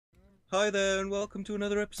Hi there, and welcome to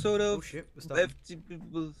another episode Oh of shit, we're starting.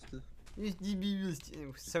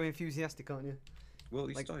 FTB. So enthusiastic, aren't you? Well,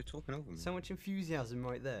 you Like, started talking over me. so much enthusiasm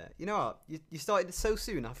right there. You know what? You started so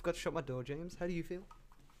soon, I forgot to shut my door, James. How do you feel?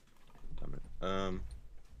 Damn it.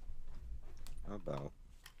 How about?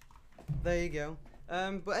 There you go.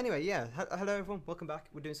 But anyway, yeah. Hello everyone, welcome back.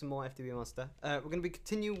 We're doing some more FTB Monster. We're going to be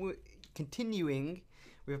continuing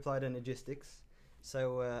with applied energistics.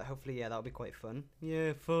 So hopefully, yeah, that'll be quite fun.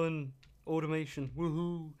 Yeah, fun. Automation,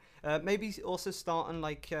 woohoo! Maybe also starting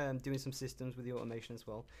like doing some systems with the automation as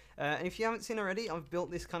well. And if you haven't seen already, I've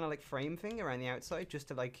built this kind of like frame thing around the outside just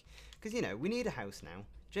to like, because you know we need a house now.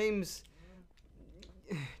 James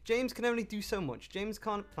can only do so much. James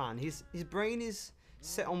can't plan. His brain is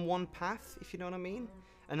set on one path, if you know what I mean.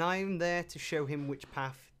 And I'm there to show him which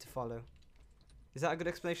path to follow. Is that a good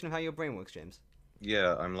explanation of how your brain works, James?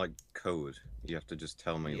 Yeah, I'm like code. You have to just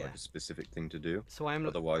tell me Yeah. like a specific thing to do. So I'm.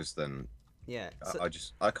 Otherwise, then Yeah. So,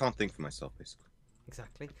 I can't think for myself basically.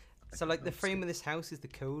 exactly. I So don't like know the what to frame say. of this house is the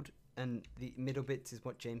code, and the middle bits is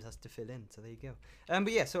what James has to fill in. So there you go.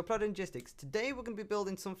 But yeah, so applied logistics. Today we're going to be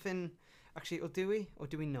building something. Actually, or do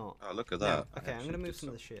we not? Oh, look at No. that! Okay, I I'm going to actually move just some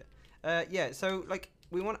of saw- the shit. Yeah. So like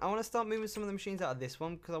I want to start moving some of the machines out of this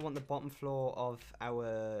one because I want the bottom floor of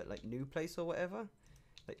our like new place or whatever.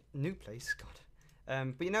 Like new place, God.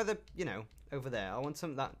 But over there. I want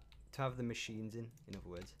some of that to have the machines in. In other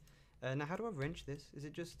words. Now how do I wrench this? Is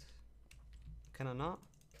it just? Can I not?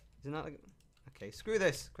 Is it not like? Okay, screw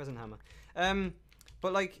this crescent hammer.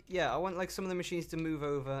 But like, yeah, I want like some of the machines to move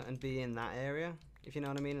over and be in that area, if you know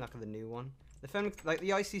what I mean, like the new one. The firm, like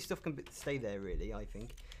the IC stuff can stay there, really, I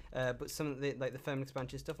think. But some of the like the firm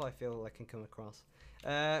expansion stuff, I feel like can come across.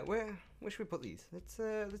 Where should we put these?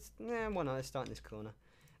 Why not? Let's start in this corner.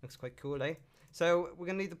 Looks quite cool, eh? So we're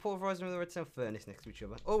gonna need the pulverizer and the redstone furnace next to each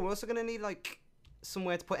other. Oh, we're also gonna need like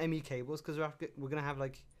somewhere to put ME cables because we're gonna have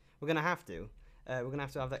like we're gonna have to. We're gonna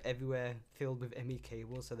have to have that everywhere filled with ME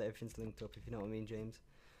cables so that everything's linked up. If you know what I mean, James.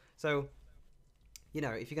 So,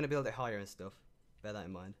 if you're gonna build it higher and stuff, bear that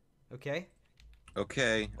in mind. Okay?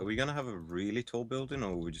 Okay, are we gonna have a really tall building,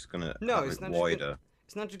 or are we just gonna No, have it wider?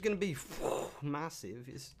 it's not just gonna be massive.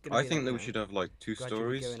 It's gonna I be like think that we should have like two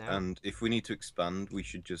gradually stories, going out. and if we need to expand, we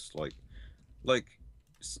should just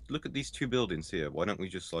look at these two buildings here. Why don't we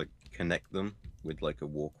just like connect them with like a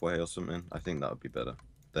walkway or something? I think that would be better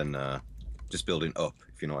than just building up,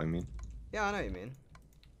 if you know what I mean. Yeah, I know what you mean.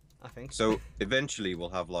 I think. So eventually we'll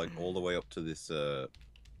have like all the way up to this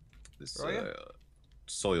Right, yeah?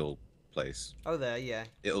 soil place. Oh, there, yeah.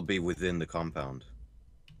 It'll be within the compound.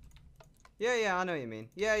 Yeah, I know what you mean.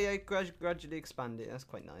 Yeah, gradually expand it. That's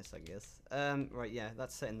quite nice, I guess. Right, yeah,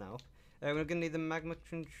 that's setting that up. We're gonna need the magma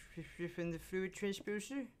and the fluid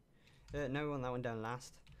transposer. No, we want that one down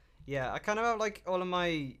last. Yeah, I kind of have like all of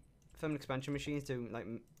my thermal expansion machines to like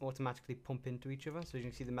automatically pump into each other. So you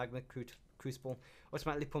can see the magma crucible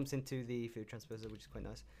automatically pumps into the fluid transposer, which is quite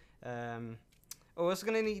nice. We're also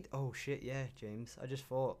gonna need. Oh shit, yeah, James. I just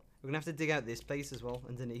thought we're gonna have to dig out this place as well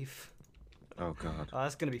underneath. Oh god. Oh,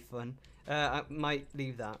 that's gonna be fun. I might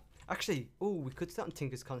leave that. Actually, we could start on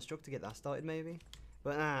Tinker's Construct to get that started, maybe.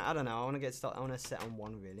 But I don't know. I want to get started. I want to set on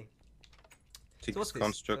one really. Tinker's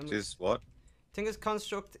Construct is what? Tinker's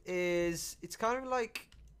Construct is it's kind of like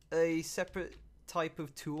a separate type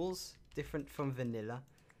of tools, different from vanilla.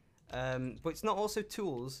 But it's not also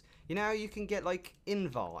tools. You know how you can get like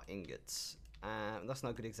Invar ingots. That's not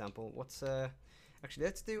a good example. Actually,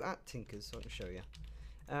 let's do at Tinker's so I can show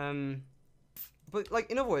you. But like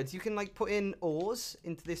in other words, you can like put in ores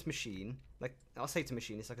into this machine. Like I'll say it's a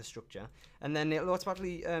machine, it's like a structure, and then it'll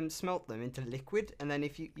automatically smelt them into liquid. And then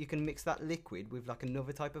if you can mix that liquid with like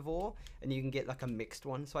another type of ore, and you can get like a mixed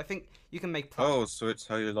one. So I think you can make. Oh, so it's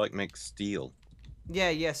how you like make steel,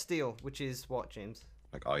 Yeah, steel, which is what, James?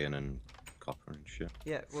 like iron and copper and shit.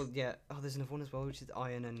 Yeah, well, yeah. Oh, there's another one as well, which is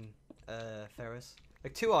iron and ferrous.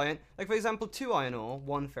 Like two iron, like for example, two iron ore,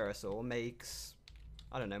 one ferrous ore makes,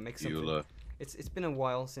 I don't know, makes something. Euler. It's been a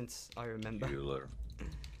while since I remember. Euler.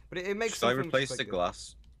 But it makes. Should I something replace quite the good.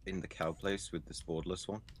 glass in the cow place with this borderless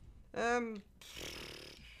one?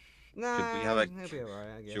 Nah, Should we have it'll be alright,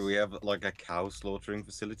 I guess. Should we have like a cow slaughtering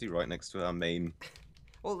facility right next to our main?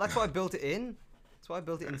 Well, that's why I built it in. That's why I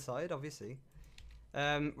built it inside, obviously.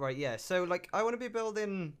 Right, yeah. So, like, I want to be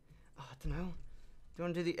building. Oh, I don't know. Do you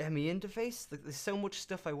want to do the ME interface? Like, there's so much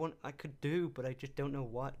stuff I could do, but I just don't know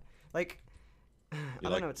what. Like, I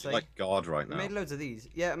don't know what to say. You're like God right I now. made loads of these.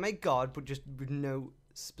 Yeah, I made God, but just with no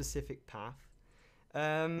specific path.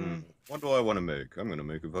 What do I want to make? I'm gonna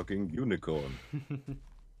make a fucking unicorn.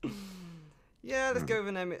 Yeah, let's go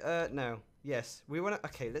with an ME. No. Yes, we want to.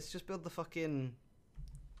 Okay, let's just build the fucking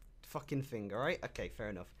fucking thing, alright? Okay, fair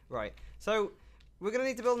enough. Right, so we're going to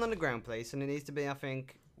need to build an underground place, and it needs to be, I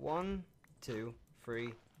think, 1, 2,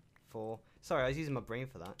 3, 4. Sorry, I was using my brain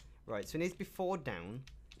for that. Right, so it needs to be 4 down,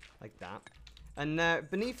 like that. And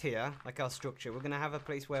beneath here, like our structure, we're going to have a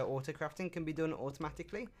place where auto crafting can be done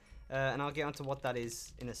automatically. And I'll get onto what that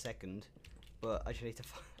is in a second. But I just need to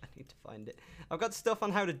find it. I've got stuff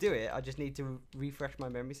on how to do it. I just need to refresh my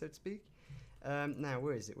memory, so to speak. Now,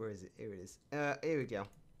 where is it? Where is it? Here it is. Here we go.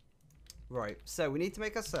 Right, so we need to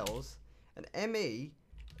make ourselves an ME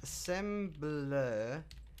Assembler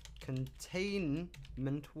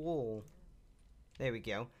containment wall. There we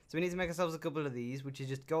go. So we need to make ourselves a couple of these, which is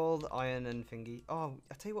just gold, iron, and thingy. Oh,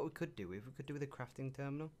 I'll tell you what we could do with. We could do with a crafting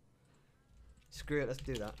terminal. Screw it, let's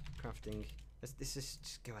do that. Crafting. This is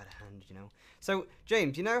just go out of hand, you know. So,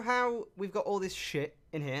 James, you know how we've got all this shit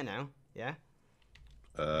in here now? Yeah?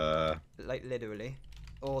 Like, literally.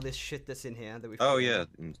 All this shit that's in here that we've... Oh, yeah,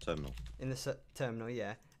 in the terminal. In the terminal,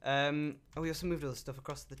 yeah. Oh, we also moved all the stuff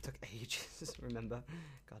across that took ages, remember?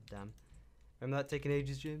 God damn. Remember that taking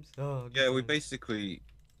ages, James? Oh, yeah, we basically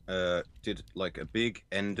did like a big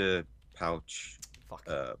ender pouch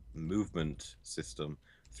movement system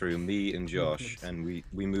through me and Josh, and we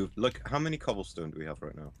moved. Look, how many cobblestone do we have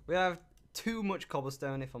right now? We have too much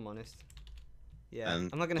cobblestone, if I'm honest. Yeah, and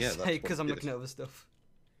I'm not gonna say because I'm looking over stuff.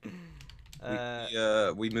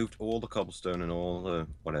 We moved all the cobblestone and all the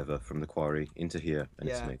whatever from the quarry into here, and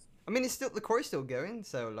it's amazing. I mean, the quarry's still going,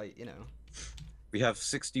 so like you know. We have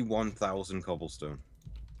 61,000 cobblestone.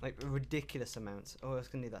 Like ridiculous amounts. Oh, I was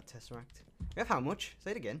gonna need that tesseract. We have how much?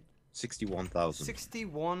 Say it again. 61,000.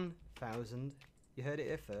 61,000. You heard it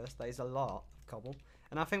here first. That is a lot of cobble.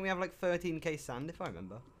 And I think we have like 13k sand, if I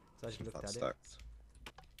remember. So I just looked at it.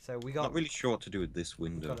 So we got... Not really sure what to do with this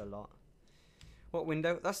window. Got a lot. What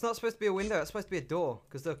window? That's not supposed to be a window. That's supposed to be a door.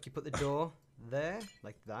 Because look, you put the door there,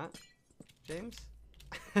 like that. James?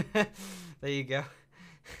 There you go.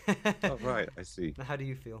 Oh, right. I see. Now, how do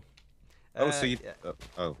you feel? Oh, so you...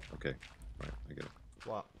 oh, okay. Right, I get it.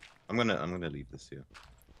 What? I'm gonna leave this here.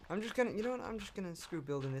 I'm just gonna... You know what? I'm just gonna screw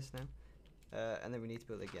building this now. And then we need to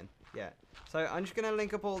build it again. Yeah. So I'm just gonna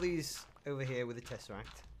link up all these over here with the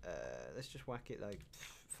tesseract. Let's just whack it like,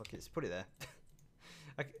 fuck it. Let's put it there.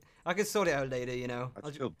 I can sort it out later, you know. I'll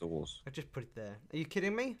just build doors. I'll just put it there. Are you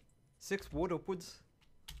kidding me? 6 wood upwards.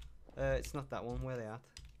 It's not that one. Where are they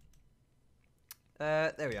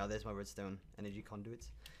at? There we are. There's my redstone energy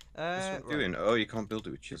conduits. What are you doing? Oh, you can't build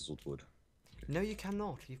it with chiseled wood. Okay. No, you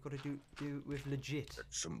cannot. You've got to do with legit.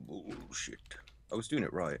 That's some bullshit. I was doing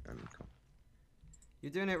it right, and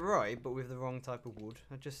you're doing it right, but with the wrong type of wood.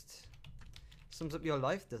 That just sums up your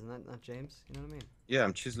life, doesn't that, James? You know what I mean? Yeah,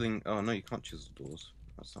 I'm chiseling. Oh no, you can't chisel doors.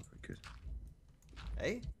 That's not very good.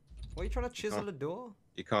 Hey, why are you trying to chisel a door?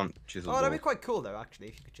 You can't chisel. Oh, that'd be quite cool though, actually,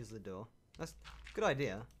 if you could chisel a door. That's a good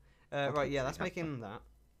idea. Right, yeah, that's making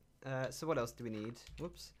that. So what else do we need?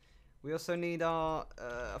 Whoops. We also need our.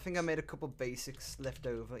 I think I made a couple basics left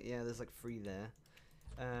over. Yeah, there's like 3 there.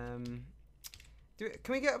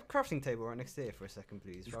 Can we get a crafting table right next to here for a second,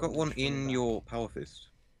 please? You've got one in your power fist.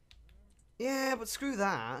 Yeah, but screw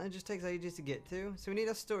that. It just takes ages to get to. So we need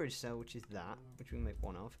a storage cell, which is that, which we can make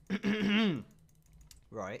one of.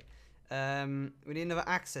 Right. We need another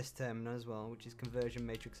access terminal as well, which is conversion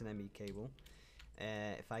matrix and ME cable.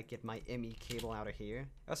 If I get my ME cable out of here.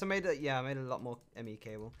 I also made I made a lot more ME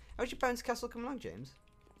cable. How's your bounce castle coming along, James?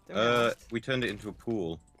 We turned it into a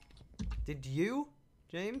pool. Did you,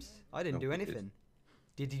 James? I didn't do anything.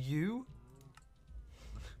 Did you?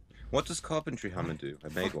 What does carpentry hammer do? I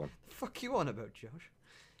made one. Fuck you on about, Josh?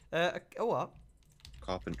 What?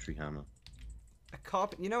 Carpentry hammer. A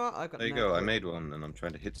carpet. You know what? I got. There you go. I made one, and I'm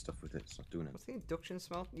trying to hit stuff with it. It's not doing it. What's the induction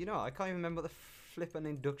smelter? You know, I can't even remember what the flippin'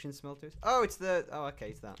 induction smelter is. Oh, it's the. Oh, okay,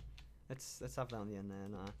 it's that. Let's have that on the end there.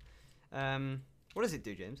 Nah. What does it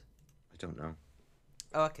do, James? I don't know.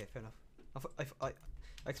 Oh, okay, fair enough. I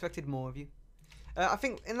expected more of you. I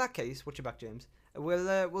think in that case, watch your back, James.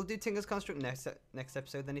 We'll do Tinker's Construct next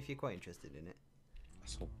episode. Then, if you're quite interested in it,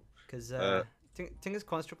 because Tinker's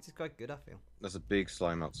Construct is quite good, I feel. There's a big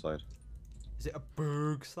slime outside. Is it a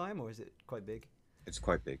big slime or is it quite big? It's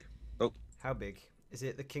quite big. Oh. How big? Is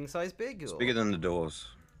it the king size big? It's bigger than the doors.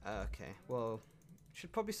 Okay. Well,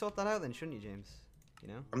 should probably sort that out then, shouldn't you, James? You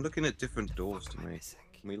know. I'm looking at different doors to make.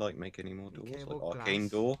 Can we make any more doors? Like arcane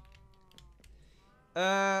door.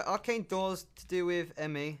 Arcane doors to do with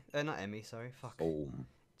ME. Not ME. Sorry. Fuck.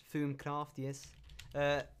 Foamcraft. Yes.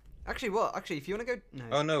 Actually, what? Actually, if you want to go. No.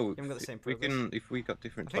 Oh no. We haven't got the same progress. If we got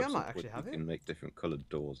different types of wood, we can make different coloured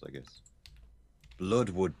doors, I guess.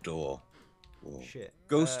 Bloodwood door. Whoa. Shit.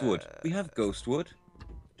 Ghostwood. We have ghostwood.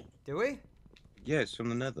 Do we? Yeah, it's from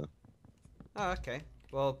the Nether. Oh, okay.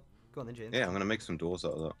 Well, go on then, James. Yeah, I'm gonna make some doors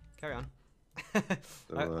out of that. Carry on.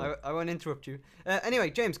 So, I won't interrupt you. Anyway,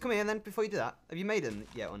 James, come here, and then before you do that, have you made them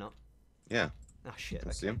yet or not? yeah. Oh, shit.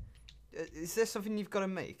 Can see Okay. 'em. Is there something you've got to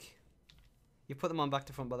make? You put them on back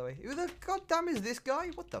to front, by the way. Who the goddamn is this guy?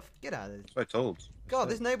 What the f? Get out of here. That's what I told. God,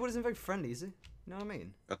 this neighborhood isn't very friendly, is it? You know what I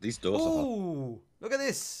mean? God, these doors are hot. Ooh, look at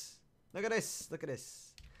this. Look at this. Look at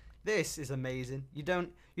this. This is amazing. You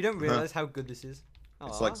don't realize how good this is.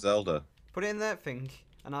 It's Aw. like Zelda. Put it in that thing,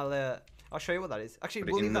 and I'll show you what that is. Actually, Put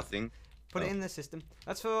it we'll in leave the that. thing. Put it in the system.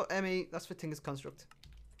 That's for Emmy. That's for Tinker's Construct.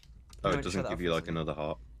 Oh, You it want to show doesn't that give off, you like doesn't it? another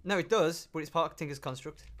heart. No, it does, but it's part of Tinker's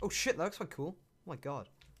Construct. Oh shit, that looks quite cool. Oh my god.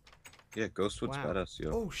 Yeah, Ghostwood's Wow. better. So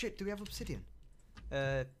Oh shit, do we have obsidian?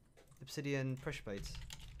 Obsidian pressure plates.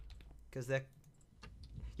 Because they're...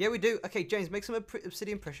 Yeah, we do. Okay, James, make some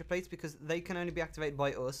obsidian pressure plates because they can only be activated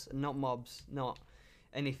by us, and not mobs, not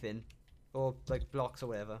anything. Or, like, blocks or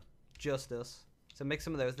whatever. Just us. So make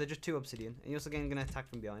some of those. They're just 2 obsidian. And you're also going to attack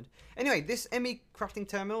from behind. Anyway, this ME crafting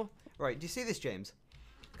terminal... Right, do you see this, James?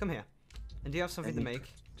 Come here. And do you have something to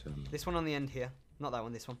make? This one on the end here. Not that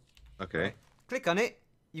one, this one. Okay. Right. Click on it.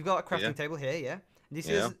 You've got a crafting table here, yeah? And you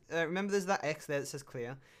see remember there's that X there that says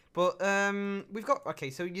clear. But we've got... Okay,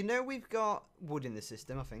 so you know we've got wood in the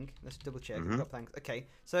system, I think. Let's double check. We've got planks. Okay,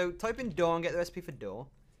 so type in door and get the recipe for door.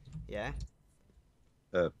 Yeah.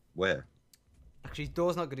 Where? Actually,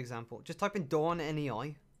 door's not a good example. Just type in door on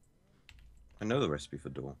NEI. I know the recipe for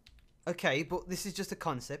door. Okay, but this is just a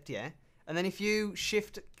concept, yeah? And then if you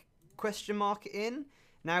shift question mark it in...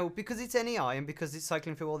 Now, because it's NEI and because it's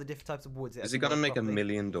cycling through all the different types of woods... Is it gonna make a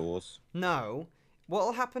million doors? No.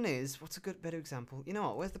 What'll happen is... What's a better example? You know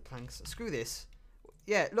what? Where's the planks? Screw this.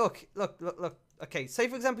 Yeah, look. Okay, say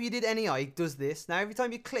for example you did NEI, it does this. Now every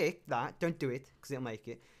time you click that, don't do it, because it'll make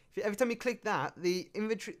it. Every time you click that, the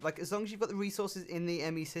inventory... Like, as long as you've got the resources in the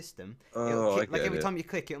ME system... every time you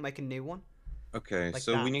click, it'll make a new one. Okay, Like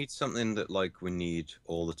so that. we need something that, like, we need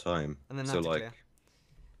all the time. And then so, that's like...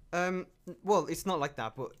 clear. Well, it's not like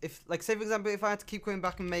that, but if, like, say for example, if I had to keep going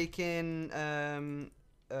back and making,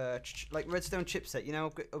 like redstone chipset, you know,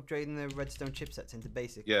 upgrading the redstone chipsets into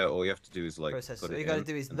basic. Yeah, all you have to do is, like, process. put So it you got to in,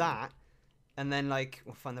 do is and that, and then like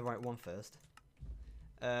we'll find the right one first.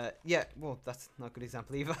 Yeah, well, that's not a good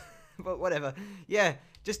example either, but whatever. Yeah,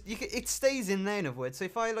 just it stays in there in other words. So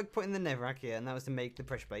if I like put in the netherrack here, and that was to make the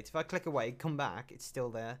pressure plates. If I click away, come back, it's still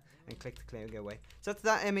there, and click to clear and go away. So that's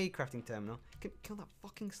that ME crafting terminal. Kill that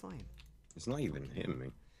fucking slime. It's not even hitting me.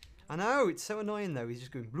 I know, it's so annoying though. He's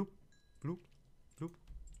just going bloop, bloop, bloop,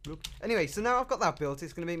 bloop. Anyway, so now I've got that built.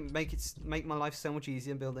 It's gonna make my life so much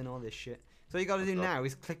easier building all this shit. So all you gotta do now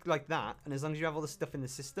is click like that, and as long as you have all the stuff in the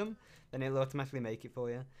system, then it'll automatically make it for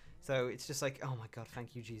you. So it's just like, oh my god,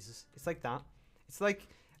 thank you, Jesus. It's like that. It's like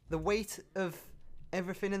the weight of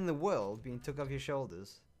everything in the world being took off your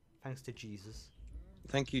shoulders, thanks to Jesus.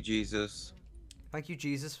 Thank you, Jesus. Thank you,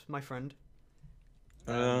 Jesus, my friend.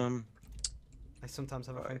 I sometimes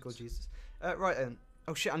have a friend called Jesus. Right then.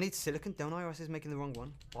 Oh shit, I need silicon, don't I? Or else he's making the wrong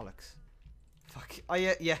one. Bollocks. Fuck.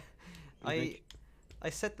 Yeah. I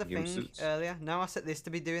set the thing earlier. Now I set this to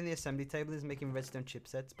be doing the assembly table is making redstone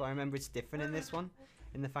chipsets, but I remember it's different in this one.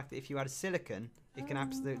 In the fact that if you add a silicon, it can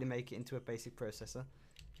absolutely make it into a basic processor.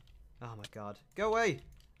 Oh my god. Go away!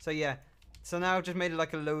 So yeah. So now I've just made it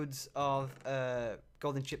like a loads of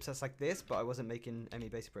golden chipsets like this, but I wasn't making any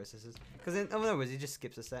basic processors. Because in other words, it just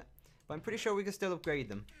skips a set. But I'm pretty sure we can still upgrade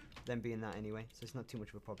them, being that anyway, so it's not too much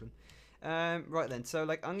of a problem. Right then, so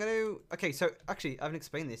like I'm going to... Okay, so actually, I haven't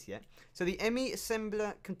explained this yet. So the ME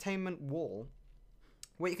assembler containment wall,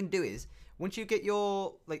 what you can do is, once you get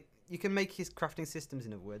your... Like, you can make his crafting systems,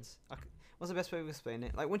 in other words. What's the best way of explaining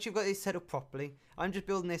it? Like, once you've got it set up properly, I'm just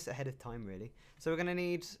building this ahead of time, really. So we're going to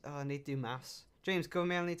need... Oh, I need to do maths. James, cover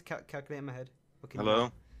me, I need to calculate in my head.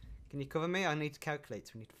 Hello? Can you cover me? I need to calculate.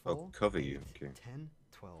 So we need 4, I'll cover 8, you, okay. 10,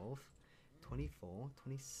 12, 24,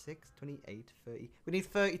 26, 28, 30. We need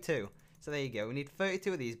 32. So there you go. We need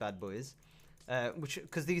 32 of these bad boys.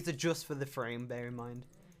 Because these are just for the frame, bear in mind.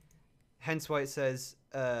 Hence why it says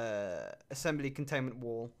assembly containment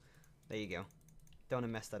wall. There you go. Don't want to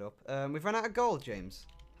mess that up. We've run out of gold, James.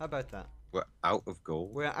 How about that? We're out of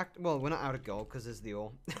gold? We're not out of gold because there's the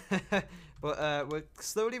ore. But we're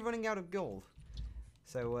slowly running out of gold.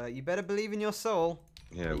 So you better believe in your soul.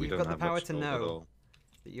 Yeah, we you've don't got have the power much to gold at know all.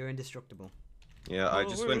 that you're indestructible. Yeah, I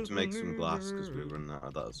just went to make some glass because we were running out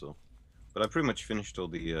of that as well. But I pretty much finished all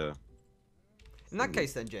the... In that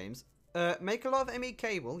case then, James, make a lot of ME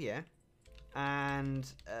cable, yeah.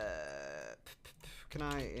 And, can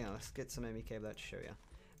I... Yeah, let's get some ME cable out to show you.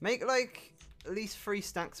 Make, like, at least 3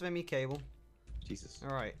 stacks of ME cable. Jesus.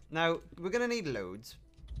 Alright, now, we're going to need loads.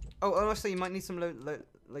 Oh, honestly, you might need some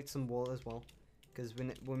like some wool as well, because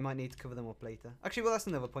we might need to cover them up later. Actually, well, that's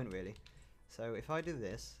another point really. So if I do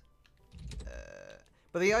this,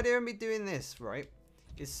 but the idea of me doing this, right,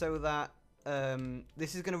 is so that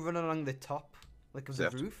this is gonna run along the top, like of the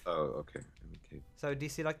roof. Oh, okay. So do you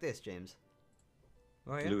see like this, James?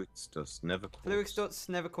 Right. Fluix dust, never quartz. Fluix dust,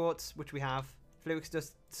 never quartz, which we have. Fluix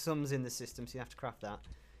dust, some's in the system, so you have to craft that.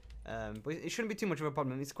 But it shouldn't be too much of a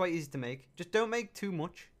problem. It's quite easy to make. Just don't make too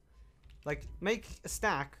much. Like, make a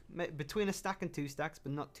stack, between a stack and 2 stacks,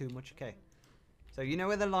 but not too much, okay? So you know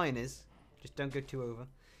where the line is. Just don't go too over.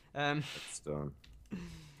 It's done.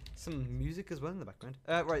 Some music as well in the background.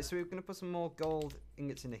 Right, so we're going to put some more gold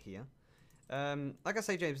ingots into here. Like I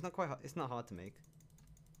say, James, it's not quite hard, it's not hard to make.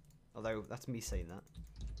 Although, that's me saying that.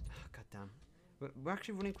 Oh, God damn. We're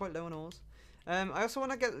actually running quite low on ores. I also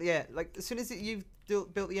want to get, yeah, like, as soon as you've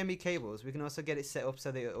built the ME cables, we can also get it set up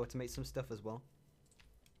so that it automate some stuff as well.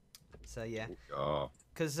 So, yeah.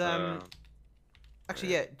 Because,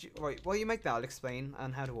 actually, yeah, right, while you make that, I'll explain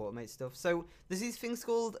and how to automate stuff. So, there's these things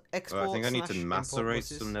called export. I think I need to macerate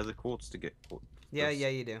some nether quartz to get. Yeah,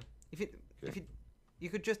 you do. If you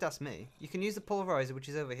could just ask me. You can use the pulverizer, which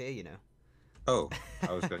is over here, you know. Oh,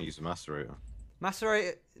 I was going to use a macerator.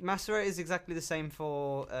 Macerator is exactly the same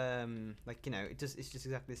for like, you know, it's just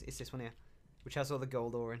exactly this. It's this one here, which has all the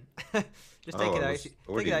gold ore in. Just take it out.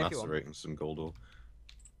 Already macerating some gold ore.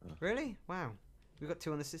 Really? Wow. We've got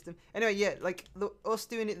 2 on the system. Anyway, yeah, like us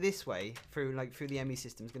doing it this way through the ME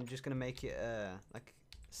system is just gonna make it like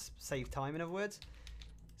save time, in other words.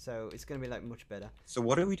 So it's gonna be like much better. So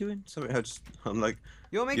what are we doing? Sorry, I'm like,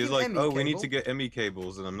 you're making like, ME oh, cable. We need to get ME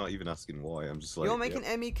cables, and I'm not even asking why. I'm just like, you're making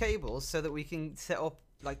ME cables so that we can set up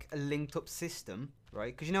like a linked up system,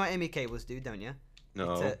 right? Because you know what ME cables do, don't you?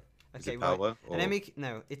 No. Okay, power, right. or... An ME,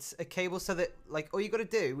 no, it's a cable so that, like, all you got to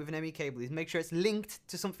do with an ME cable is make sure it's linked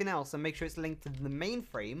to something else and make sure it's linked to the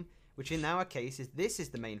mainframe, which in our case is this is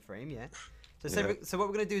the mainframe, yeah. So what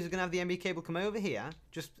we're going to do is we're going to have the ME cable come over here,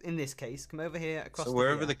 just in this case, come over here across. So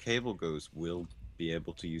wherever the cable goes, we'll be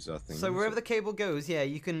able to use our thing. So wherever the cable goes, yeah,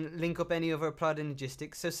 you can link up any other applied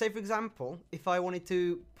logistics. So say for example, if I wanted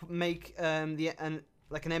to make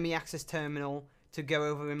like an ME access terminal to go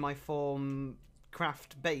over in my form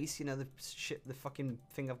craft base, you know, the fucking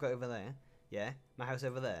thing I've got over there, yeah, my house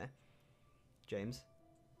over there, James.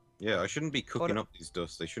 Yeah, I shouldn't be cooking up these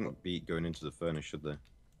dusts. They shouldn't be going into the furnace, should they?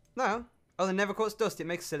 No. Oh, they never quartz dust. It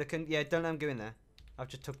makes silicon. Yeah, don't let them go in there. I've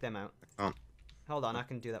just took them out. I can't. Hold on, I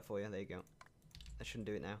can do that for you. There you go. I shouldn't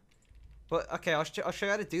do it now. But, okay, I'll show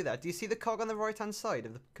you how to do that. Do you see the cog on the right-hand side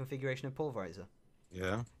of the configuration of pulverizer?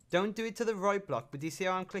 Yeah. Don't do it to the right block, but do you see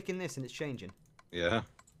how I'm clicking this and it's changing? Yeah.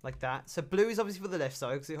 Like that. So blue is obviously for the left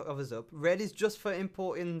side because it hovers up. Red is just for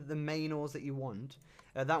importing the main ores that you want.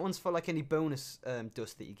 That one's for like any bonus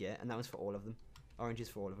dust that you get, and that one's for all of them. Orange is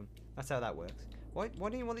for all of them. That's how that works. Why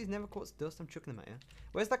do you want these never quartz dust? I'm chucking them at you.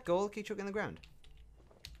 Where's that gold? Can you chuck it in the ground?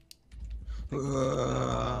 Oh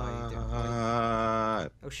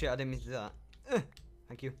shit, I didn't mean to do that.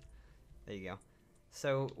 Thank you. There you go.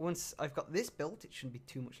 So once I've got this built, it shouldn't be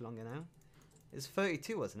too much longer now. It's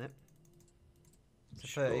 32, wasn't it?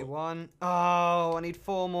 So 31. Oh, I need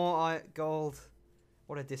 4 more gold.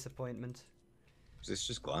 What a disappointment. Is this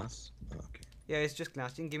just glass? Oh, okay. Yeah, it's just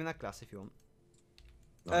glass. You can give me that glass if you want.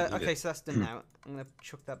 No, okay, so that's done now. I'm going to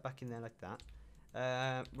chuck that back in there like that.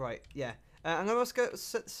 Right, yeah. I'm going to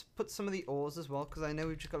also put some of the ores as well, because I know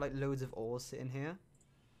we've just got like loads of ores sitting here.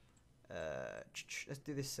 Let's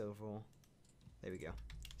do this silver ore. There we go.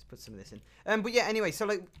 Let's put some of this in. But yeah, anyway, so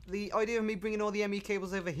like the idea of me bringing all the ME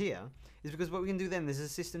cables over here is because what we can do then, there's a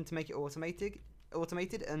system to make it automated.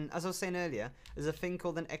 And as I was saying earlier, there's a thing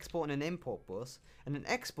called an export and an import bus. And an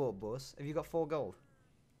export bus, have you got 4 gold?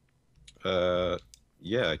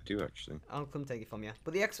 Yeah, I do actually. I'll come take it from you.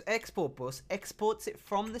 But the export bus exports it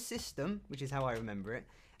from the system, which is how I remember it,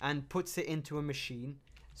 and puts it into a machine.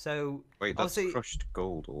 So wait, that's crushed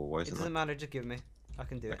gold, or why isn't it? It doesn't matter. Just give me. I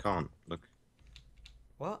can do it. I can't look.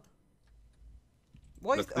 What?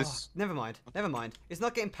 Why? Look, this... never mind. Never mind. It's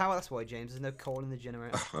not getting power. That's why, James. There's no coal in the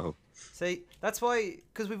generator. Oh. See, that's why.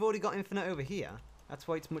 Because we've already got infinite over here. That's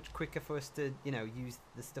why it's much quicker for us to, you know, use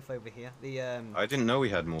the stuff over here. The I didn't know we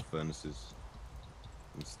had more furnaces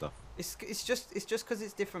and stuff. It's just because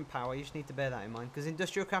it's different power. You just need to bear that in mind. Because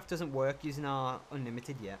industrial craft doesn't work using our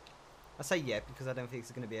unlimited yet. I say yet because I don't think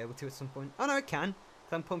it's going to be able to at some point. Oh no, it can.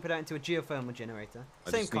 I'm pumping it out into a geothermal generator.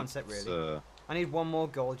 Same concept, really. I need 1 more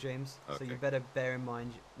gold, James. Okay. So you better bear in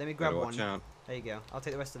mind. Let me grab one. Watch out. There you go. I'll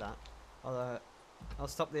take the rest of that. I'll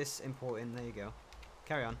stop this importing. There you go.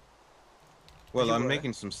 Carry on. Well, I'm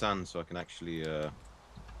making some sand so I can actually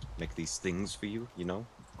make these things for you. You know.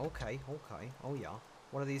 Okay, okay. Oh yeah.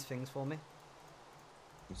 What are these things for me?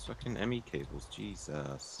 It's fucking ME cables,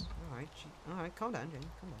 Jesus. Alright, calm down, James.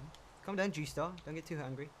 Calm down. Calm down, G-Star. Don't get too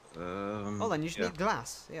angry. Oh, then you just need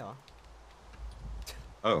glass. Yeah.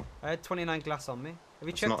 Oh. I had 29 glass on me. Have you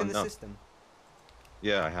That's checked not in the enough. system?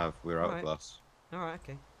 Yeah, I have. We're out of Alright. glass. Alright,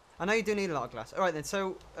 okay. I know you do need a lot of glass. Alright then,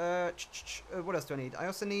 so, what else do I need? I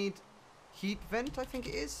also need heat vent, I think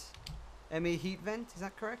it is. ME heat vent, is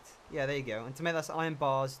that correct? Yeah, there you go. And to make that's iron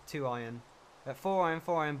bars, 2 iron. 4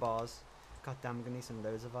 iron bars. God damn, I'm gonna need some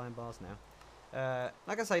loads of iron bars now.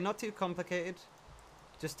 Like I say, not too complicated.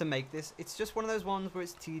 Just to make this. It's just one of those ones where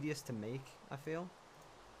it's tedious to make, I feel.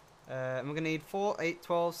 And we're gonna need 4, 8,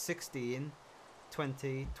 12, 16,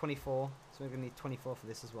 20, 24. So we're gonna need 24 for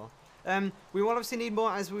this as well. We will obviously need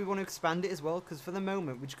more as we want to expand it as well, because for the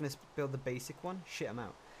moment we're just gonna build the basic one. Shit, I'm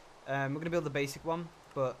out. We're gonna build the basic one,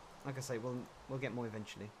 but like I say, we'll get more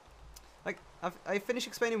eventually. Like I finished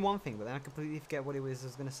explaining one thing, but then I completely forget what it was I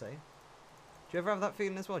was gonna say. Do you ever have that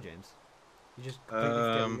feeling as well, James? You just completely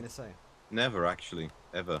forget what you're gonna say. Never actually,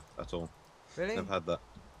 ever at all. Really? Never had that.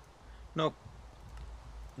 Nope.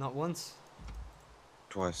 Not once.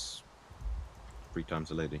 Twice. 3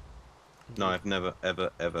 times a lady. No, I've never,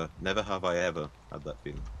 ever, never have I ever had that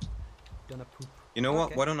feeling. Done a poop. You know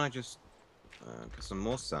what? Why don't I just get some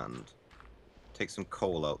more sand, take some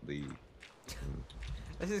coal out the.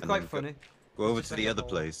 This is quite funny. Go over to the other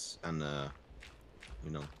place and,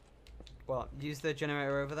 you know. What? Use the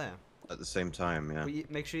generator over there. At the same time, yeah. Well,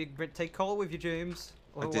 make sure you take coal with you, James.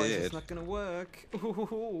 Otherwise, it's not gonna work.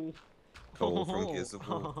 Coal from Gears of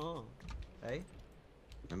War. Hey?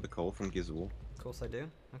 Remember Coal from Gears of War? Of course I do.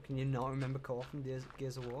 How can you not remember Coal from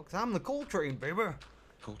Gears of War? Because I'm the coal train, baby!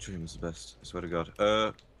 Coal train was the best, I swear to God.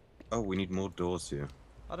 Oh, we need more doors here.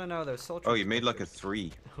 I don't know, those soldiers. Oh, you made like a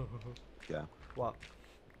 3. Yeah. What?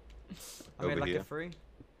 I Over made like here. a 3?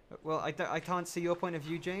 Well, I can't see your point of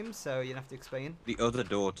view, James, so you'll have to explain. The other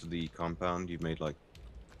door to the compound, you made like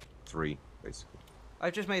 3, basically. I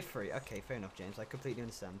just made 3. Okay, fair enough, James. I completely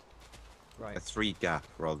understand. Right. A 3 gap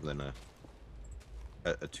rather than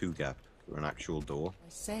a 2 gap for an actual door. I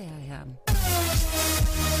say I am.